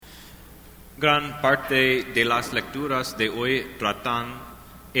Gran parte de las lecturas de hoy tratan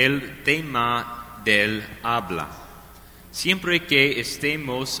el tema del habla. Siempre que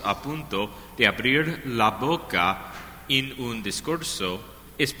estemos a punto de abrir la boca en un discurso,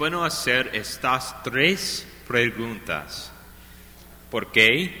 es bueno hacer estas tres preguntas: ¿por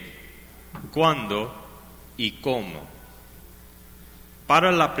qué?, ¿cuándo? Y ¿cómo?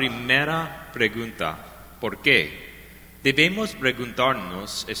 Para la primera pregunta, ¿por qué?, debemos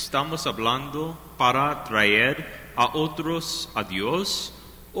preguntarnos, ¿estamos hablando para traer a otros a Dios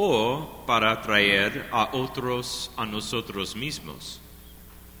o para traer a otros a nosotros mismos?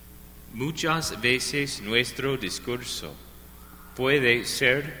 Muchas veces nuestro discurso puede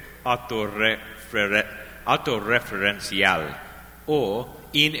ser autorreferencial o,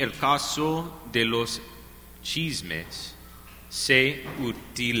 en el caso de los chismes, se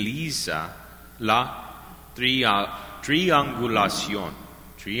utiliza la triangulación.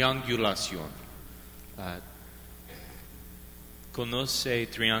 ¿Conoce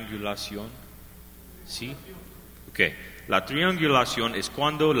triangulación? ¿Sí? Ok. La triangulación es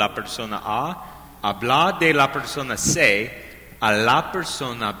cuando la persona A habla de la persona C a la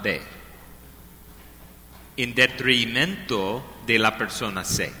persona B, en detrimento de la persona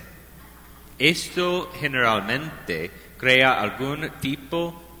C. Esto generalmente crea algún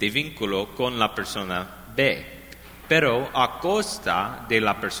tipo de vínculo con la persona B, pero a costa de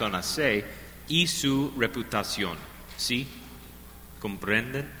la persona C y su reputación. ¿Sí?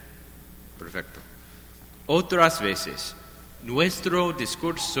 ¿Comprenden? Perfecto. Otras veces, nuestro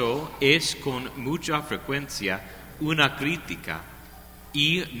discurso es con mucha frecuencia una crítica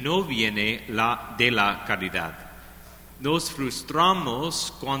y no viene de la caridad. Nos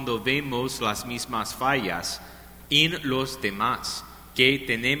frustramos cuando vemos las mismas fallas en los demás que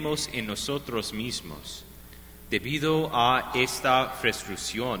tenemos en nosotros mismos. Debido a esta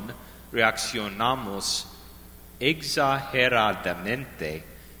frustración, reaccionamos exageradamente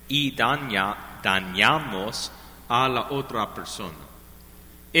y dañamos a la otra persona.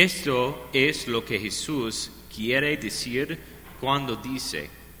 Esto es lo que Jesús quiere decir cuando dice: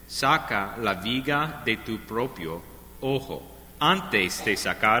 saca la viga de tu propio ojo antes de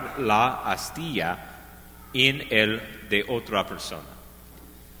sacar la astilla en el de otra persona.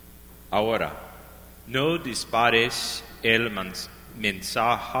 Ahora, no dispares el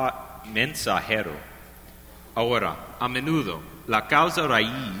mensajero. Ahora, a menudo, la causa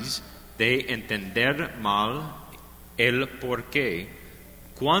raíz de entender mal el porqué,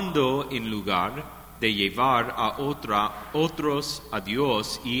 cuando en lugar de llevar a otros a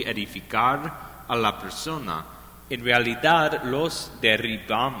Dios y edificar a la persona, en realidad los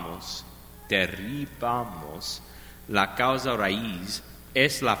derribamos, la causa raíz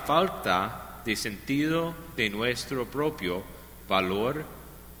es la falta de sentido de nuestro propio valor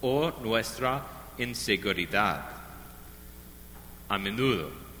o nuestra inseguridad. A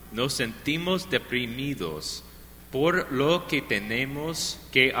menudo nos sentimos deprimidos por lo que tenemos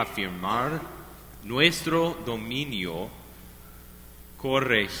que afirmar nuestro dominio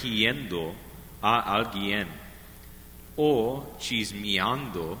corrigiendo a alguien o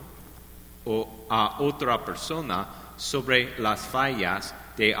chismeando a otra persona sobre las fallas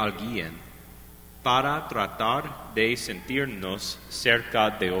de alguien para tratar de sentirnos cerca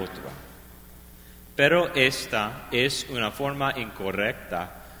de otro. Pero esta es una forma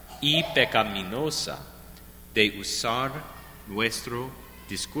incorrecta y pecaminosa de usar nuestro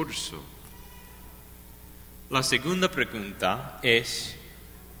discurso. La segunda pregunta es: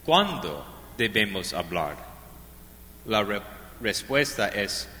 ¿cuándo debemos hablar? La respuesta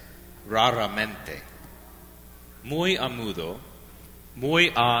es raramente. Muy a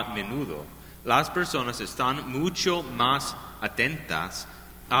menudo, las personas están mucho más atentas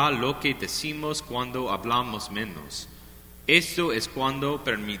a lo que decimos cuando hablamos menos. Esto es cuando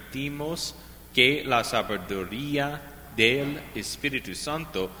permitimos que la sabiduría del Espíritu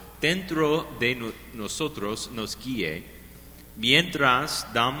Santo dentro de nosotros nos guíe,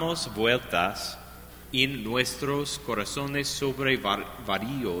 mientras damos vueltas en nuestros corazones sobre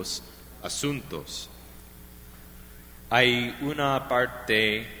varios asuntos. Hay una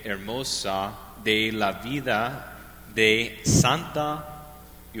parte hermosa de la vida de Santa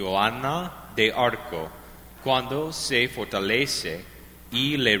Joana de Arco cuando se fortalece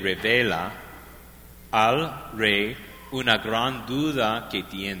y le revela al rey una gran duda que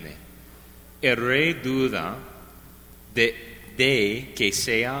tiene. El rey duda de que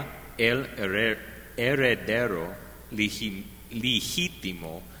sea el heredero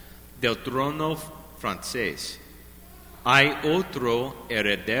legítimo del trono francés. Hay otro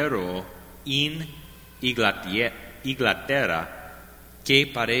heredero en Inglaterra que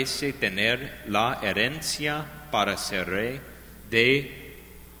parece tener la herencia para ser rey de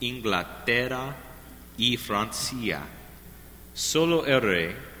Inglaterra y Francia. Solo el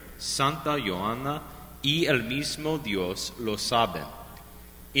rey, Santa Joana y el mismo Dios lo saben.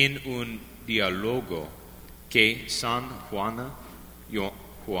 En un diálogo que San Juana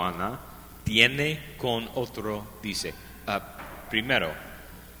tiene con otro, dice, primero,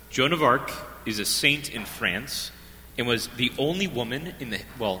 Joan of Arc is a saint in France and was the only woman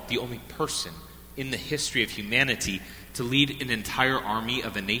the only person in the history of humanity to lead an entire army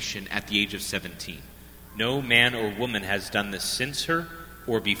of a nation at the age of 17. No man or woman has done this since her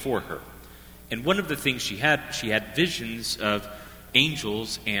or before her. And one of the things she had visions of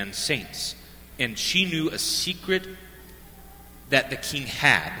angels and saints. And she knew a secret that the king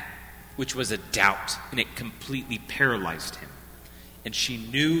had, which was a doubt, and it completely paralyzed him. And she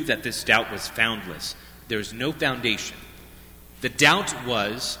knew that this doubt was foundless. There was no foundation. The doubt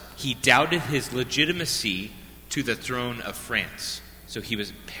was he doubted his legitimacy to the throne of France. So he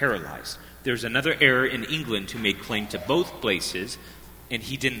was paralyzed. There's another heir in England who made claim to both places, and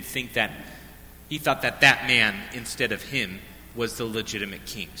he thought that man, instead of him, was the legitimate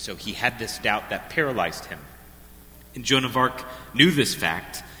king. So he had this doubt that paralyzed him. And Joan of Arc knew this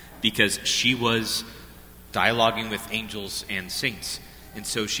fact because she was dialoguing with angels and saints. And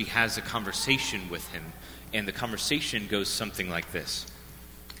so she has a conversation with him. And the conversation goes something like this.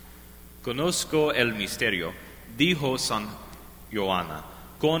 Conozco el misterio, dijo San Joana,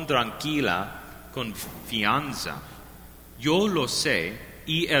 con tranquila confianza. Yo lo sé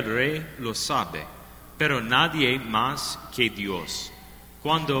y el rey lo sabe, pero nadie más que Dios.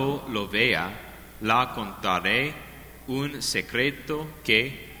 Cuando lo vea, la contaré un secreto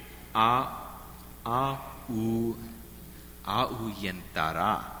que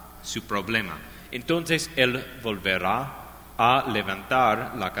ahuyentará su problema. Entonces él volverá a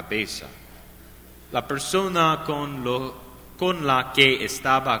levantar la cabeza. La persona con la que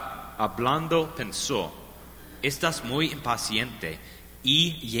estaba hablando pensó, estás muy impaciente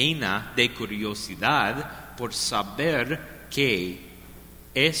y llena de curiosidad por saber qué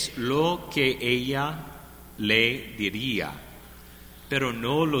es lo que ella le diría. Pero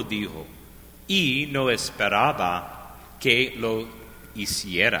no lo dijo y no esperaba que lo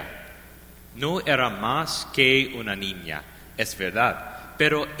hiciera. No era más que una niña, es verdad,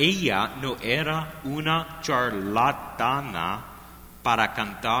 pero ella no era una charlatana para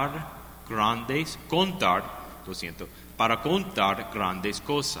contar grandes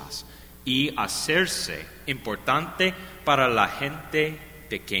cosas y hacerse importante para la gente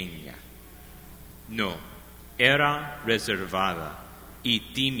pequeña. No, era reservada y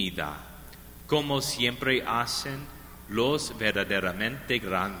tímida, como siempre hacen los verdaderamente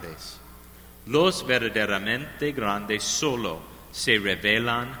grandes. Los verdaderamente grandes solo se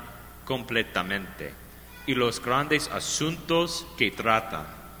revelan completamente, y los grandes asuntos que tratan,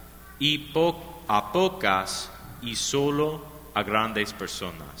 y a pocas y solo a grandes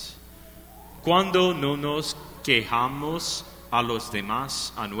personas. Cuando no nos quejamos a los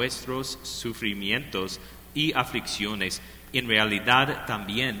demás, a nuestros sufrimientos y aflicciones, en realidad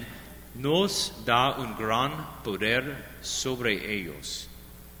también nos da un gran poder sobre ellos.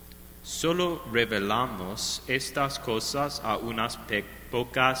 Solo revelamos estas cosas a unas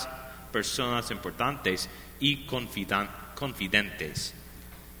pocas personas importantes y confidentes.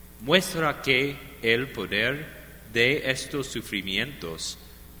 Muestra que el poder de estos sufrimientos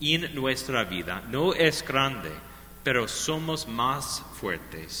en nuestra vida no es grande, pero somos más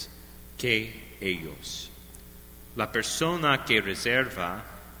fuertes que ellos. La persona que reserva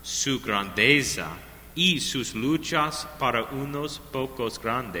su grandeza y sus luchas para unos pocos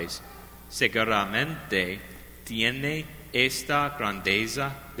grandes, seguramente tiene esta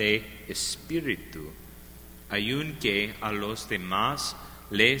grandeza de espíritu, aunque a los demás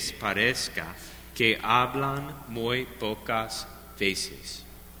les parezca que hablan muy pocas veces.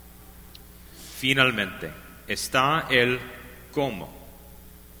 Finalmente, está el cómo.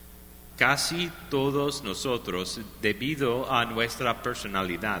 Casi todos nosotros, debido a nuestra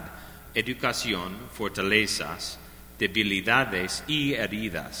personalidad, educación, fortalezas, debilidades y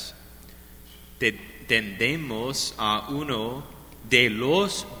heridas, tendemos a uno de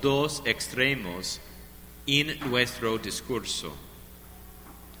los dos extremos en nuestro discurso.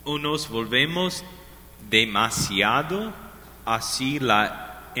 O nos volvemos demasiado hacia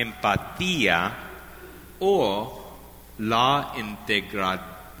la empatía o la integridad,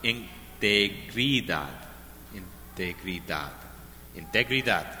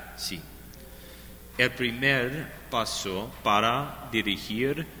 sí. El primer paso para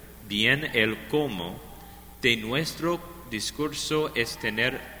dirigir bien el cómo de nuestro discurso es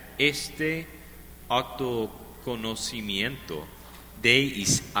tener este autoconocimiento de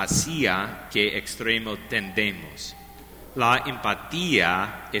hacia qué extremo tendemos. La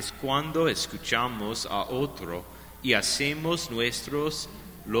empatía es cuando escuchamos a otro y hacemos nuestros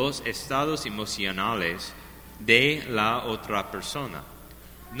los estados emocionales de la otra persona.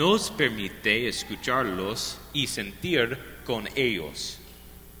 Nos permite escucharlos y sentir con ellos.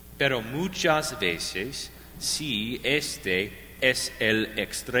 Pero muchas veces, si este es el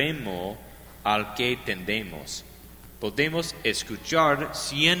extremo al que tendemos, podemos escuchar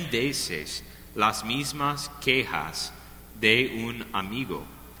 100 veces las mismas quejas de un amigo,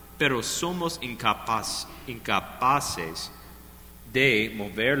 pero somos incapaces de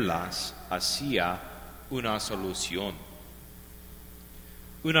moverlas hacia una solución.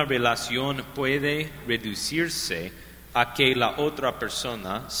 Una relación puede reducirse a que la otra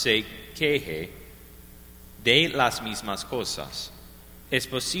persona se queje de las mismas cosas. Es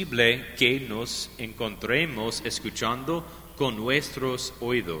posible que nos encontremos escuchando con nuestros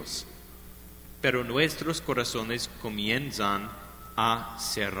oídos, pero nuestros corazones comienzan a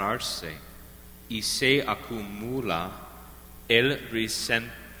cerrarse y se acumula el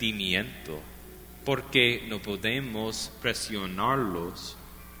resentimiento, porque no podemos presionarlos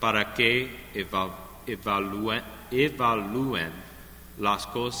para que evalúen las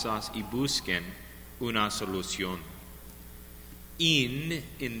cosas y busquen una solución. En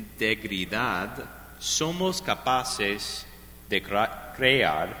integridad somos capaces de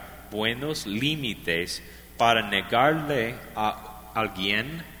crear buenos límites para negarle a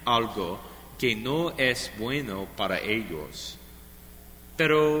alguien algo que no es bueno para ellos.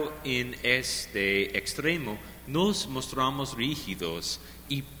 Pero en este extremo nos mostramos rígidos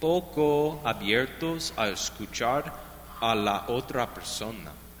y poco abiertos a escuchar a la otra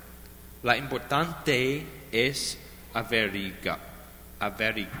persona. Lo importante es averiguar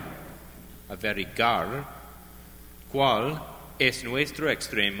cuál es nuestro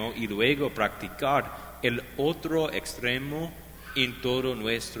extremo y luego practicar el otro extremo en todo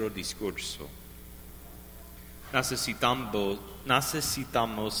nuestro discurso.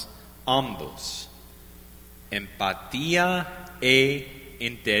 Necesitamos ambos, empatía e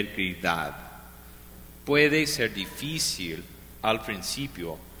integridad. Puede ser difícil al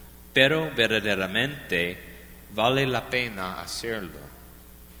principio, pero verdaderamente vale la pena hacerlo.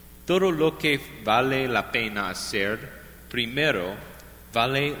 Todo lo que vale la pena hacer, primero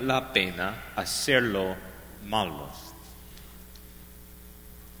vale la pena hacerlo malo.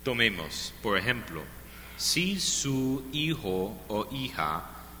 Tomemos, por ejemplo, si su hijo o hija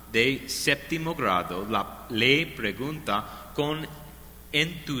de 7º grado le pregunta con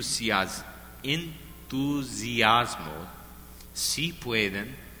entusiasmo si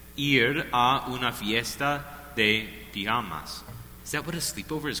pueden ir a una fiesta de pijamas. Is that what a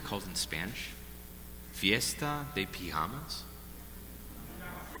sleepover is called in Spanish? Fiesta de pijamas?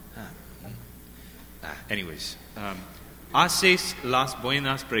 Anyways, haces las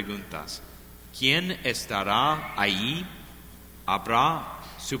buenas preguntas. ¿Quién estará ahí? ¿Habrá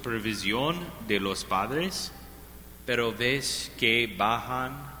supervisión de los padres? Pero ves que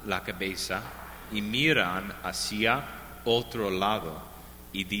bajan la cabeza y miran hacia otro lado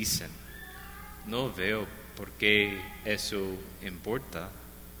y dicen, no veo por qué eso importa.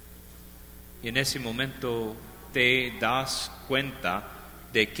 Y en ese momento te das cuenta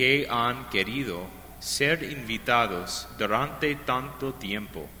de que han querido ser invitados durante tanto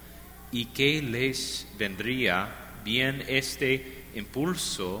tiempo y que les vendría bien este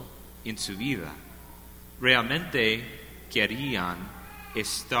impulso en su vida. Realmente querían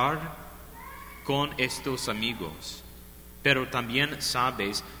estar con estos amigos, pero también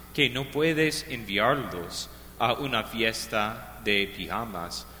sabes que no puedes enviarlos a una fiesta de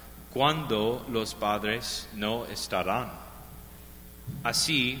pijamas cuando los padres no estarán.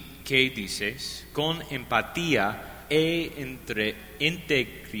 Así que dices, con empatía e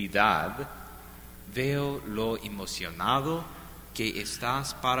integridad, veo lo emocionado que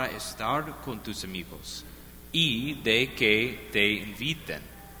estás para estar con tus amigos y de que te inviten.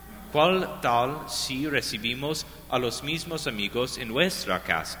 ¿Cuál tal si recibimos a los mismos amigos en nuestra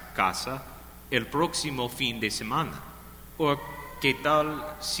casa el próximo fin de semana? ¿O qué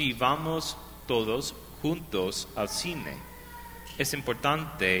tal si vamos todos juntos al cine? Es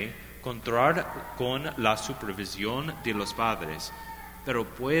importante contar con la supervisión de los padres, pero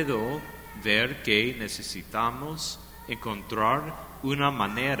puedo ver que necesitamos encontrar una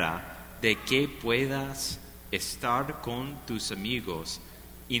manera de que puedas estar con tus amigos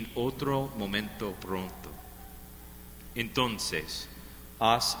en otro momento pronto. Entonces,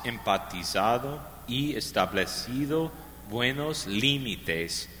 has empatizado y establecido buenos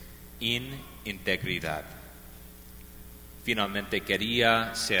límites en integridad. Finalmente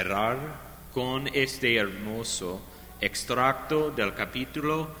quería cerrar con este hermoso extracto del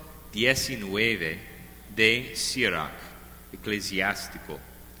capítulo 19 de Sirach, Eclesiástico,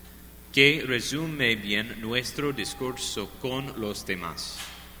 que resume bien nuestro discurso con los demás.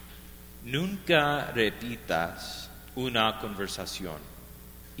 Nunca repitas una conversación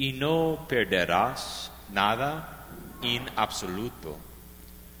y no perderás nada en absoluto.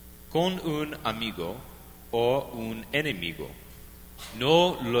 Con un amigo o un enemigo,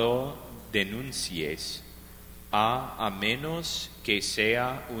 no lo denuncies, a menos que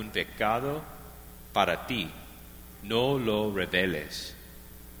sea un pecado para ti, no lo reveles.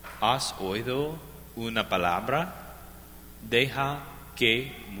 ¿Has oído una palabra? Deja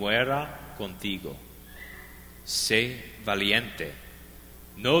que muera contigo. Sé valiente,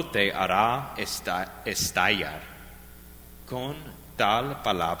 no te hará estallar. Con tal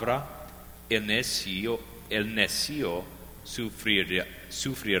palabra el necio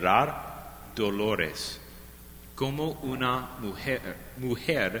sufrirá dolores, como una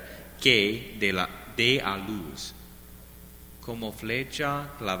mujer que dé a luz, como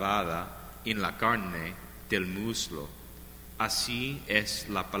flecha clavada en la carne del muslo. Así es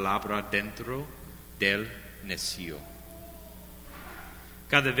la palabra dentro del necio.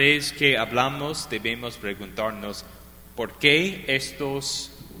 Cada vez que hablamos debemos preguntarnos, ¿por qué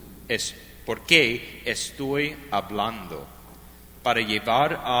estoy hablando? ¿Para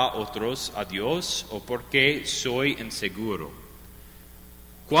llevar a otros a Dios o porque soy inseguro?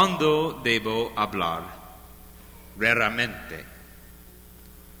 ¿Cuándo debo hablar? Raramente.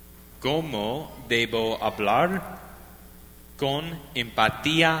 ¿Cómo debo hablar? Con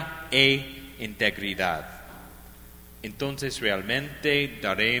empatía e integridad. Entonces realmente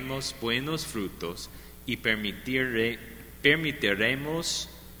daremos buenos frutos y permitiremos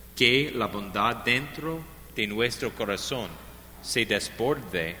que la bondad dentro de nuestro corazón se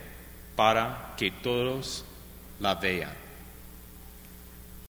desborde para que todos la vean.